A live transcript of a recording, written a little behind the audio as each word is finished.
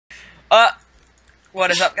Uh,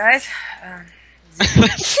 what is up, guys?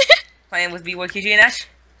 Playing with BYQG and Ash.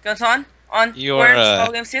 Goes on You Words, are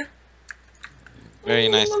All Games too. very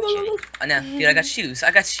nice. I know, dude. I got shoes.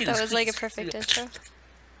 I got shoes. That was like a Please. perfect intro.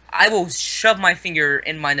 I will shove my finger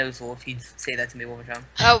in my nose hole if you say that to me one more time.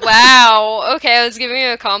 Oh wow. Okay, I was giving you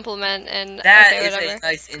a compliment, and That okay, is whatever. a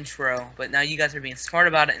nice intro, but now you guys are being smart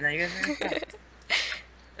about it, and now you guys are being smart.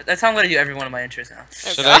 That's how I'm gonna do every one of my intros now. Oh,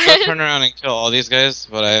 Should God. I go turn around and kill all these guys?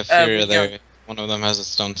 But I fear yeah. that one of them has a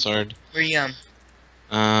stone sword. Where you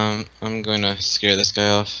I'm going to scare this guy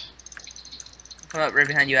off. come up right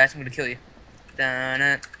behind you, Ash. I'm gonna kill you. Dun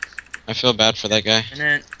it. I feel bad for that guy.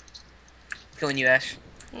 Killing you, Ash.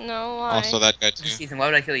 No, why? Also that guy Just too. Ethan, why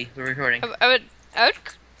would I kill you? We're recording. I would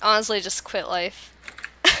honestly just quit life.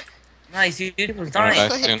 Nice, dude. It was Alright, dying.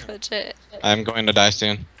 guys. soon. Legit. I'm going to die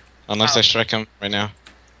soon. Unless How? I strike him right now.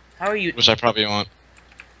 How are you? Which I probably won't.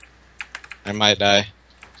 I might die.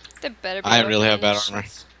 They better be I really have bad weapons. armor.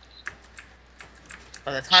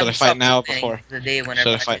 By the time Should I we fight stop now playing, before? the day whenever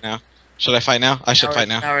Should I fight now? Should I fight now? I should fight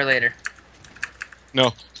now. An hour later.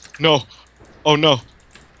 No. No. Oh no.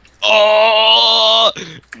 Oh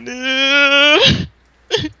no.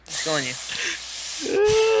 It's killing you.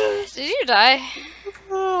 Did you die?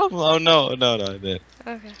 Oh no, no, I did.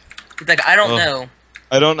 Okay. It's like I don't Oh. know.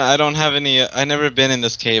 I don't have any. I never been in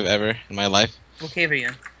this cave ever in my life. What cave are you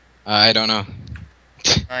in? I don't know.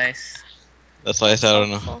 Nice. That's why I said I don't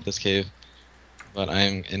Helpful. know this cave. But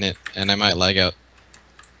I'm in it, and I might lag out.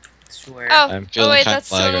 Swear. I'm Oh feeling wait, kinda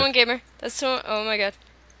that's lag 2-1-1 gamer. That's 2 oh my god.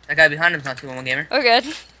 That guy behind him's not 2-1-1 gamer. Oh god.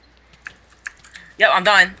 Yep, I'm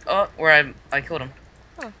dying. Oh, where I killed him.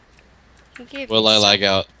 He gave Will you I some- lag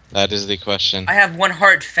out? That is the question. I have 1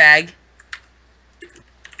 heart, fag.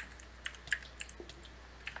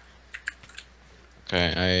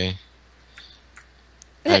 Okay,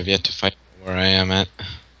 I have yet to fight where I am at.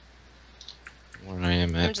 Where I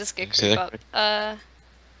am at. I'm just gonna See creep that up. quick?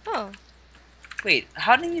 Oh. Wait,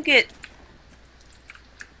 how did you get?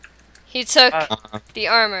 He took the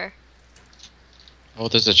armor. Oh,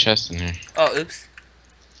 there's a chest in here. Oh, oops.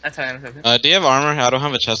 That's how I was open. Do you have armor? I don't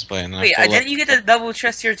have a chest plate. And Wait, I feel didn't you get the double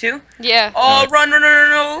chest here too? Yeah. Oh, No. run!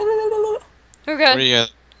 Oh Where god. are you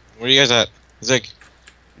guys? Where are you guys at? Zig?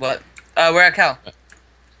 What? We're at Cal.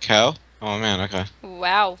 Cow? Oh man, okay.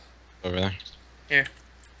 Wow. Over there.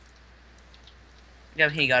 Yeah,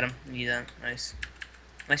 he got him. You that. Nice.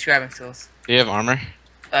 Nice grabbing skills. Do you have armor?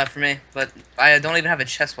 For me, but I don't even have a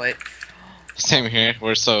chest plate. Same here.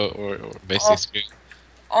 We're basically Oh. screwed.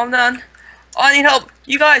 Oh, I'm done. Oh, I need help.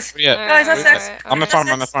 You guys. Where you at? Guys, that's Alright, sex. alright, I'm at alright. farm.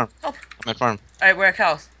 I'm at farm. Help. I'm at farm. Alright, we're at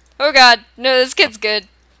Cal's. Oh god. No, this kid's good.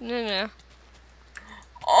 No.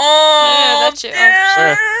 Oh, Yeah, that's you.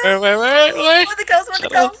 damn. Wait. What the cows? What the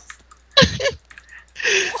Shut up. cows?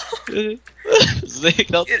 Zig,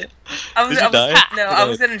 don't. Dude, Did you die? I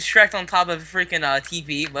was getting Shrek on top of freaking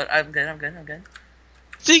TP, but I'm good. I'm good.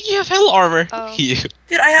 Zig, you have hell armor. Oh. You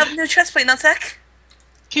Dude, I have no chest plate, nutsack.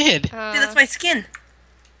 kid. Dude, that's my skin.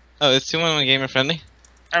 Oh, it's 2-1-1 gamer friendly.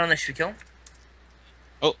 I don't know. Should we kill him?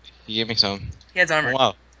 Oh, he gave me some. He has armor. Oh,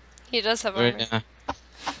 wow. He does have Very, armor.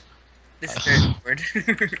 This is very awkward.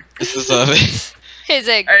 This is Hey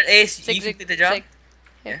Zig. Alright, Ace, Zig, you Zig, complete the job. Zig.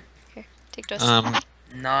 Here. Take this.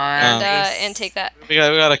 Nice. And take that. we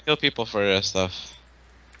gotta kill people for stuff.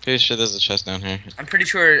 Pretty sure there's a chest down here. I'm pretty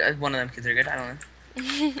sure one of them kids are good. I don't know.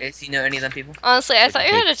 Ace, do you know any of them people? Honestly, I thought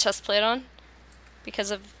you had a chest plate on.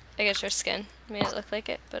 Because of, I guess, your skin. Made it look like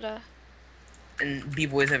it, but And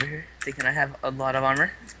B-boys over here thinking I have a lot of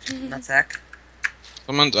armor. Nutsack.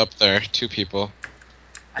 Someone's up there. 2 people.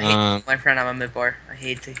 I hate to kill my friend on my mid bar. I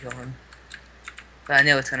hate to kill him. But I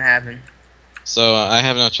know it's gonna happen. So I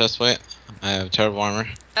have no chest plate. I have terrible armor.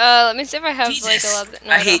 let me see if I have Jesus. like a lot of,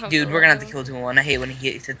 no, I don't hate, have dude. the We're gonna have to level. kill 2-1. I hate when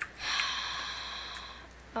he hits it.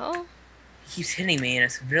 Oh? He keeps hitting me, and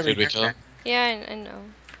it's really. Should we kill him? Yeah, I know.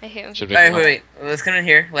 I hate him. Should we? Alright, kill him? wait. Let's come in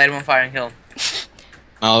here, light him on fire, and kill him.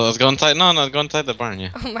 No, let's go inside. No, go inside the barn.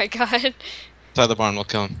 Yeah, Oh my god. inside the barn. We'll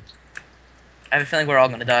kill him. I have a feeling we're all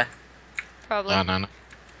gonna die. Probably. No.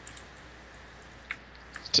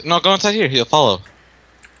 No, go inside here. He'll follow.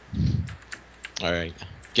 All right,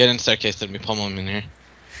 get in staircase. Let me pummel him in here.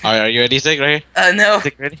 All right, are you ready, Zig? Right here. No.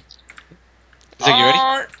 Zig, ready? Zig, you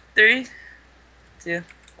ready? 3, 2,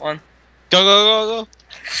 1. Go.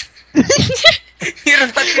 You're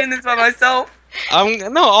not doing this by myself.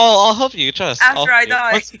 No, I'll help you. Trust. I'll After I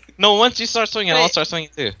help you. die. Once you start swinging, I'll Wait. start swinging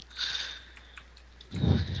too.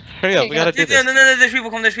 Hurry up, Okay, we gotta do Dude, this. no, there's people.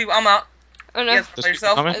 There's people. I'm out. Oh no. Yes, by There's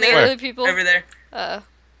yourself. people Are coming? there Where? other people? Over there. Uh-oh.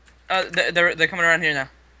 They're coming around here now.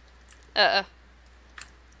 Uh-oh.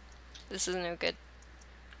 This is no good.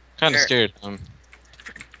 Kinda Sure. scared.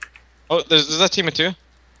 Oh, there's a team of 2.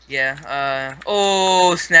 Yeah.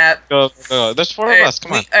 Oh snap. Go, go, go. There's 4 of us.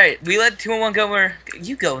 Come on. Alright, we let 2-1 go where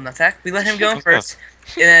you go, Nutsack. We let him go in Let's go. first,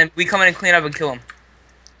 and then we come in and clean up and kill him.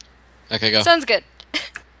 Okay, go. Sounds good.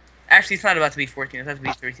 Actually, it's not about to be 14. It's about to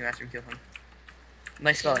be 13 after we kill him.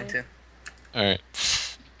 Nice spelling too. All right.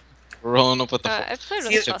 We're rolling up with the. I've played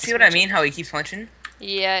with Strats See what I mean? How he keeps punching?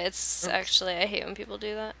 Yeah, it's actually I hate when people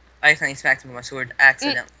do that. I accidentally smacked him with my sword.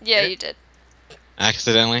 Accidentally. Yeah, you did.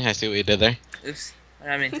 Accidentally, I see what you did there. Oops.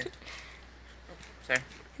 I meant to. Sorry.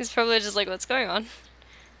 He's probably just like, what's going on?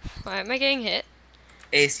 Why am I getting hit?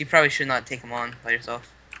 Ace, you probably should not take him on by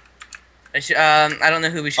yourself. I don't know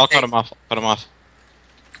who we should I'll take. cut him off. Cut him off.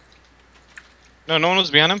 No, no one was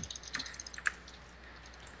behind him.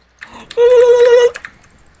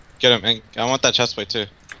 Get him. And I want that chest plate too.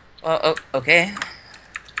 Oh, okay.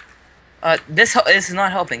 This is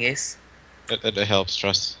not helping, Ace. It helps.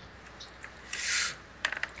 Trust.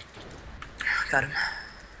 Got him.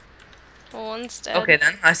 Well, one's dead. Okay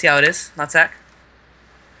then, I see how it is. Not sack.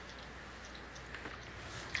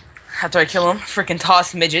 After I kill him, freaking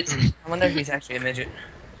toss midget. I wonder if he's actually a midget.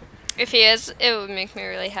 If he is, it would make me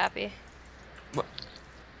really happy. What?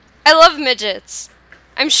 I love midgets.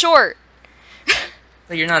 I'm short.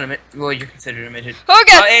 But you're not a midget. Well, you're considered a midget. Oh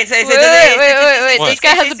god! Oh, Ace, Ace, Wait, Ace, Ace, wait. What? This guy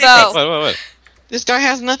has a Ace, Ace, bow. What? This guy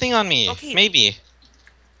has nothing on me. Okay. Maybe.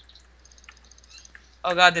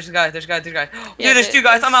 Oh god, there's a guy. Yeah, Dude, there's 2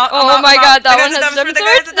 guys. I'm out. Oh my god, that one has diamond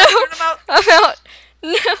sword. No, I'm out. I'm out.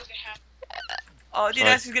 No. Oh, dude, Sorry.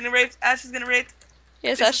 Ash is getting raped. Ash is getting raped.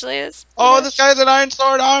 Yes, Ashley is. Oh, this guy's an iron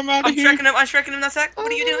sword. I'm out I'm of here. shrekking him, Nutsack.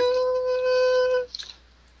 What are you doing?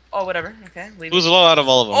 Oh, whatever. Okay, leave Who's it. low out of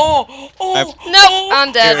all of them? Oh! Nope,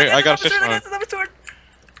 I'm dead. Here, I got a fish I one. got another sword.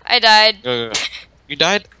 I died. Go. You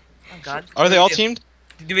died? Oh god. Are they all teamed?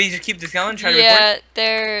 Do we just keep this going? Try to Yeah,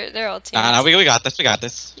 they're all teams. Nah, we got this. We got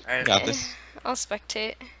this. Alright. We got this. I'll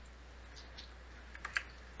spectate.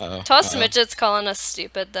 Uh-oh. Toss midget's calling us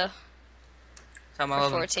stupid though record?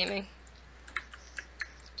 before teaming.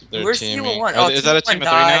 They're Where's teaming. 2-1? Oh, is that a team of 3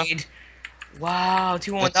 now? died. Wow,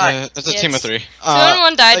 2-1 died. That's a Yeah, team of it's- 3.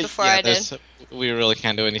 2-1 died before I did. there's- We really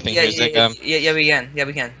can't do anything Yeah, here, Zig. yeah, we can. Yeah,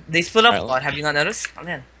 we can. They split up a Alright. lot. Have you not noticed? Oh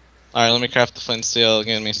man. Alright, let me craft the flint steel.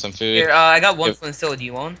 Give me some food. Here, I got one Yep. flint steel. Do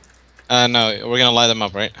you want? No, we're gonna light them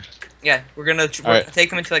up, right? Yeah, we're gonna Alright. take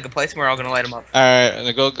them into like a place where we're all gonna light them up.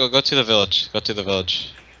 Alright, go to the village. Go to the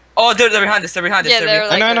village. Oh, dude, they're behind us. They're behind us. Yeah, they're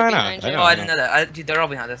like I know, right I know, behind I you. know. Oh, I didn't know that. Dude, they're all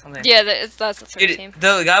behind us. Okay. Yeah, that's the third Dude, team.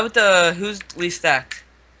 the guy with the who's least stacked?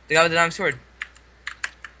 The guy with the diamond sword.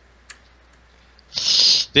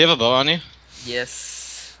 Do you have a bow on you?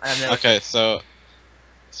 Yes. I have no. Okay, so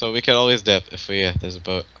we could always dip if there's a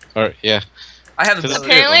boat. Or yeah. I have a Cause bow.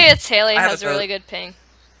 Apparently, it's Haley I have has a a really boat. good ping.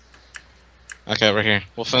 Okay, we're here.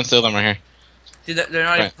 We'll flint steel them right here. Dude, they're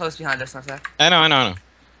not even Right. close behind us. Not that. I know.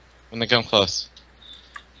 When they come close.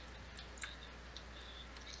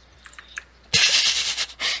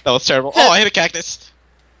 That was terrible. Oh, I hit a cactus.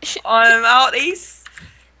 I'm out, Ace.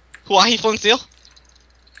 Why he flint steel?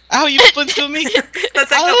 Ow, you flint steel me. That's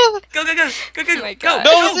like, Ah. go. Oh my Go. God.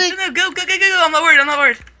 No, Go. I'm not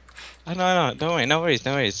worried. I know. Don't worry. No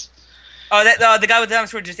worries. Oh, the guy with the diamond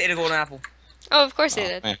sword just ate a golden apple. Oh, of course he Oh,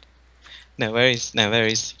 did. man. No worries.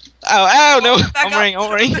 Ow, no. Back I'm up. worrying.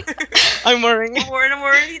 I'm worrying. I'm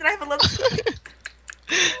worried. Did I have a level?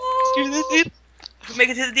 Excuse me, dude. Make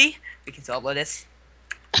it to the D. We can solve this.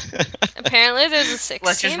 Apparently, there's a 6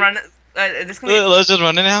 Let's team. just run. This can be Let's just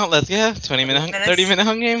run it out. Let's 30 minute, Minutes. 30-minute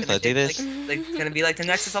hung games. Let's do like, this. it's gonna be like the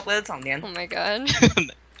Nexus upload song, Dan. Oh my god.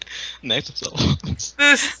 Next episode.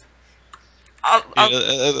 Boost.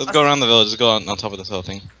 Let's go around the village. Let's go on top of this whole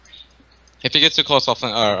thing. If you get too close, I'll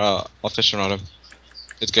fish around him.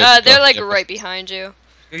 It's good. They're Go. like Yeah, right behind you.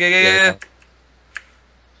 Yeah.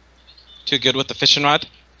 Too good with the fishing rod.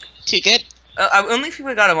 Too good. Only if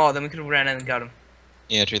we got them all, then we could have ran in and got them.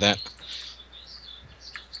 Yeah, true that.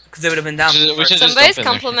 Because they would have been down. We should just Somebody's jump in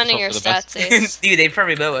there. complimenting your Hope for the best. stats, Ace. Dude, they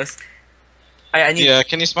probably blow us. I need. Yeah,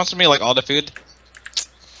 can you sponsor me like all the food?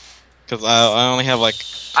 Cause I only have like.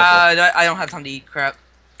 I don't have time to eat crap.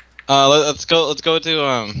 Let's go to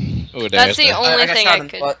Ooh, That's the there. only got thing shot I in the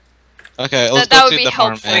could. butt. Okay, let's that go would to be the farm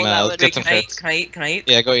helpful, and that let's would get be- some Can I eat? crits. Can I eat?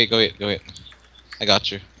 Yeah, go eat. I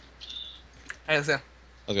got you. Alright, let's go.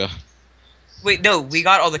 Let's go. Wait, no, we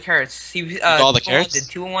got all the carrots. He got all the carrots? Did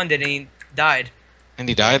 2-1 did and he died. And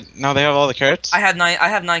he died. Now they have all the carrots. I have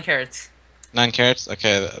 9 carrots. 9 carrots.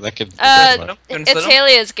 Okay, that could. Split 'em? You wanna split It's 'em?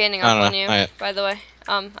 Haley is gaining up No, on you, not yet. by the way.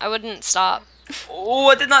 I wouldn't stop. Oh,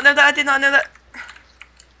 I did not know that.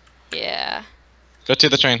 Yeah. Go to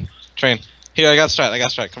the train. Here, I got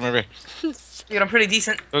Strat. Come over here. Dude, I'm pretty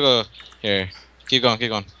decent. Go. Here. Keep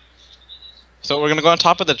going. So we're gonna go on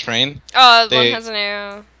top of the train. Oh, They- one has an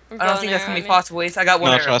arrow. I don't think that's gonna be possible. Waste. I got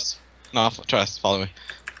one No, arrow. trust. No, trust. Follow me.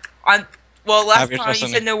 Well, last Have your time trust you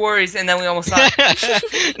in said me. no worries, and then we almost died.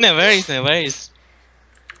 No worries, no worries.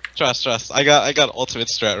 Trust. I got ultimate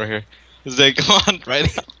strat right here. Zig, come on, right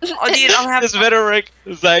now. Oh, dude, I'm happy. This better work.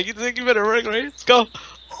 Zig, you think you better work, right? Let's go.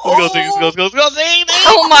 Let's go, Zig. Let's go, Zig.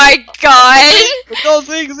 Oh my god! Let's go,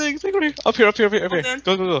 Zig. Right here. Up here. Hold on.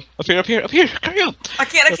 Go. Up here. Hurry up. I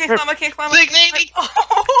can't climb. Zig.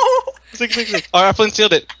 Oh! Zig. Alright, Flint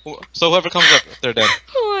sealed it. So whoever comes up, they're dead.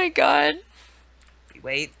 Oh my god.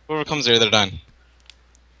 Wait. Whoever comes here, they're done.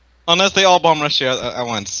 Unless they all bomb rush you at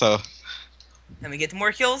once. So Let me get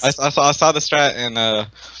more kills. I saw the strat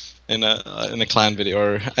in a clan video,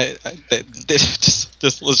 or they just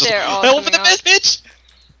let's just. They're all Help for the coming best, bitch!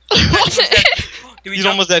 Do we He's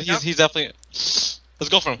jump? almost dead. Jump? He's definitely. Let's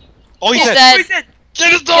go for him. Oh, he's He's dead. dead. Oh, he's dead.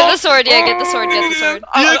 Get his Get dog! the sword, yeah, get the sword.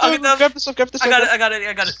 I'll get the- grab the stuff. I got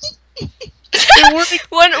it. It worked.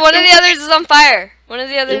 One of the others is on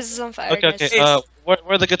fire. Okay. Guys.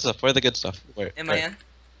 Where the good stuff? Where? In my hand.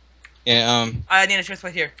 Yeah. I need a chest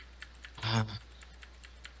right here. Oh,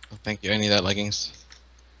 thank you. I need that leggings.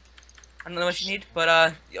 I don't know what you need,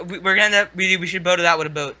 but we're gonna end up. We should boat it out with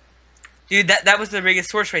a boat. Dude, that was the biggest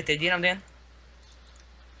source right there. Do you know what I'm saying?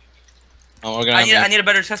 Oh, we're gonna. I need a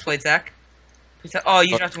better chest plate, Zach. Oh,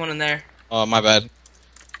 you dropped one in there. Oh, my bad.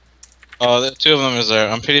 Oh, the two of them is there.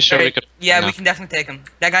 I'm pretty sure we Alright, could. Yeah, no. we can definitely take him.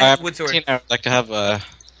 That I guy has have a wood sword. 15 hours. I could have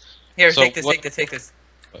Here, so take this. what- Take this.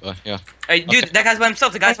 yeah. Alright, dude, Okay. that guy's by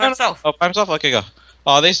himself. The guy's by himself. Oh, by himself. Okay, go.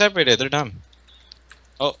 Oh, they separated. They're dumb.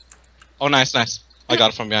 Oh, nice. I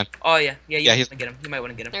got it from behind. Oh yeah. Yeah, You he's- might get him. You might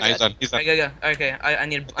want to get him. You're Nah, he's good. done. He's done. Alright, go. Okay, I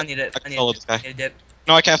need it. I can solo this guy. I need a dip.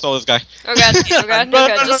 No, I can't solo this guy. Oh god, oh god, no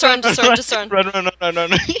god. Just run.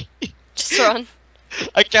 Run. Just run.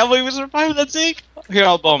 I can't believe we survived that thing. Here,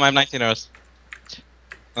 I'll boom. I have 19 arrows.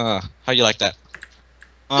 How you like that?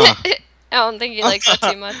 I don't think he likes that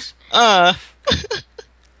too much.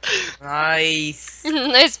 Nice.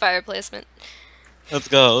 Nice fire placement. Let's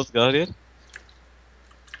go, dude.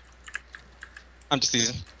 I'm just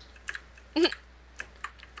teasing.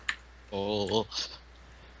 Oh.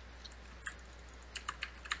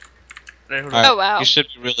 Alright, hold on. Alright, Oh, wow. You should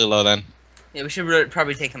be really low then. Yeah, we should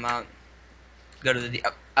probably take him out. Go to the.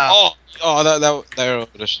 Oh, that arrow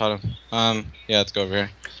would have shot him. Yeah, let's go over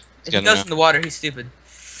here. If he goes in the water, he's stupid.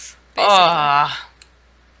 Basically. Ah,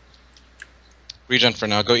 Regen for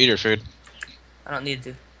now. Go eat your food. I don't need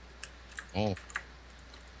to. Oh.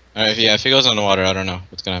 Alright, yeah, if he goes in the water, I don't know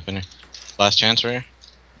what's gonna happen here. Last chance right here.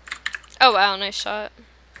 Oh wow, nice shot.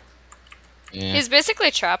 Yeah. He's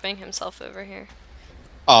basically trapping himself over here.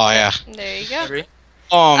 Oh, yeah. There you go. Agree?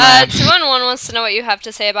 Oh, man. 211 wants to know what you have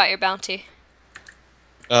to say about your bounty.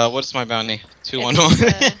 What's my bounty? 211.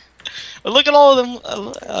 It's, Look at all of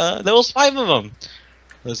them. There was 5 of them.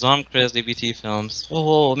 The Zom Chris DBT films.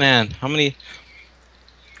 Oh, man. How many?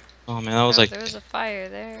 Oh, man, that was like. there was a fire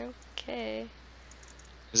there. Okay.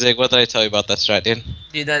 Zig, what did I tell you about that strat, dude?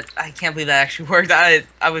 Dude, I can't believe that actually worked. I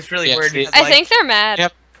was really Yeah, worried see- because I like, think they're mad.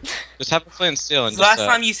 Yep. Just have a flint and steel and last just.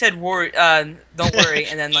 time you said don't worry,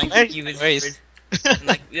 and then like Worries, you was worries. worried. And,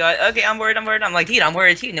 like, you're like, okay, I'm worried. I'm like, dude, I'm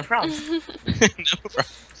worried too. No problem. No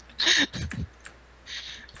problem.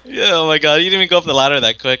 Yeah, oh my god, you didn't even go up the ladder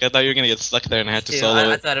that quick. I thought you were gonna get stuck there and I had to Dude, solo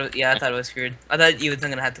I it. thought I thought it was screwed. I thought you was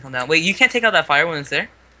gonna have to come down. Wait, you can't take out that fire when it's there.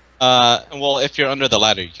 Well, if you're under the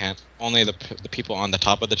ladder, you can't. Only the people on the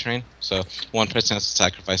top of the train. So one person has to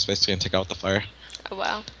sacrifice basically and take out the fire. Oh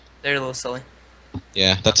wow. They're a little silly.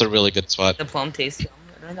 Yeah, that's a really good spot. The plum taste.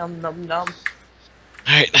 Nom, nom, nom.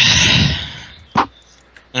 Alright. Oh,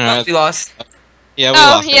 Alright. we lost. Yeah, we Oh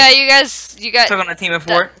lost. yeah, it. you got. Took on a team of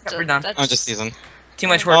 4. that- We're done. I'm just teasing. Too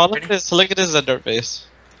much work. Oh, look already. at this. Look at this dirt base.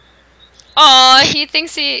 Aw, he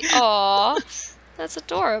thinks he. Aw, that's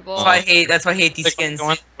adorable. That's why I hate. That's why I hate these Like, skins.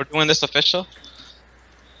 we're doing this official?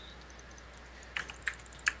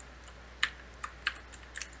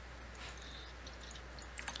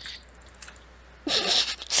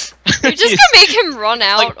 You're just gonna make him run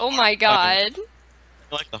out. Like- Oh my god.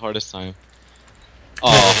 Like the hardest time.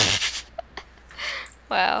 Oh.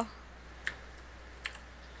 Wow.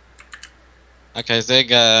 Okay, Zig,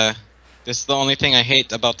 this is the only thing I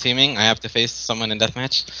hate about teaming. I have to face someone in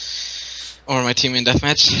deathmatch. Or my team in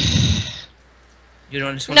deathmatch. You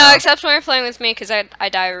don't just want No, except when you're playing with me, because I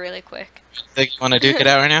die really quick. Zig, you wanna duke it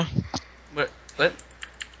out right now? What?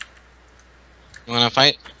 You wanna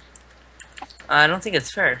fight? I don't think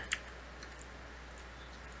it's fair.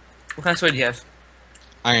 What kind of sword do you have?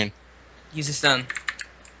 Iron. Use a stone.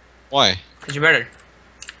 Why? Cause you're better.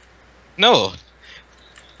 No!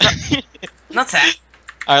 Not that.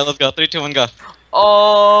 Alright, let's go. 3, 2, 1, go.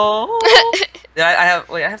 Oh. Yeah, I have.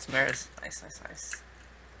 Wait, I have some arrows. Nice, nice, nice.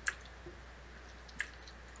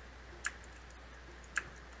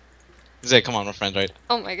 Zig, come on, we're friends, right?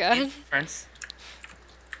 Oh my god. Friends.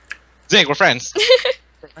 Zig, we're friends.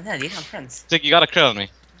 Oh, yeah, dude, I'm friends. Zig, you got a crit on me.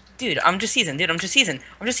 Dude, I'm just seasoned. Dude, I'm just seasoned.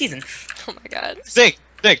 I'm just seasoned. Oh my god. Zig,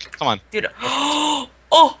 come on. Dude. Oh.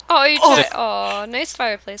 Oh, you Oh. tried. Oh, nice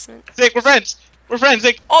fire placement. Zig, we're friends. We're friends,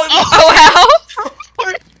 Zig. Oh. Oh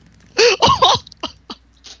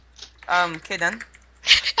wow. Okay then.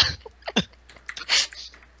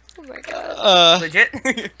 Oh my god. Legit.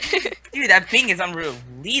 Dude, that ping is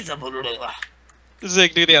unreleasable.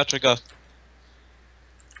 Zig, do the outro, go.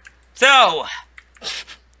 So,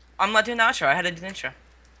 I'm not doing the outro. I had to do the intro.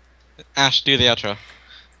 Ash, do the outro.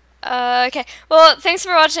 Okay. Well, thanks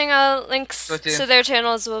for watching. Links Go to- to their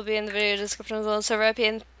channels will be in the video description as well. So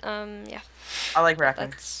Rappy and yeah. I like rapping.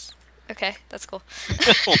 That's okay. That's cool.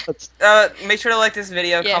 Make sure to like this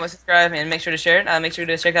video, Yeah. comment, subscribe, and make sure to share it. Make sure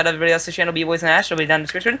to check out everybody else's channel, B-Boys and Ash. It'll be down in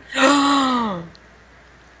the description.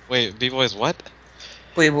 Wait, B-Boys what?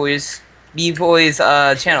 B-Boys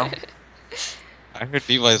channel. I heard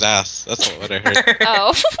B-Boys ass. That's what I heard.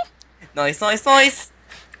 Oh. Nice, nice, nice.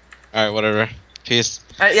 Alright, whatever. Peace.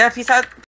 Alright, yeah, peace out.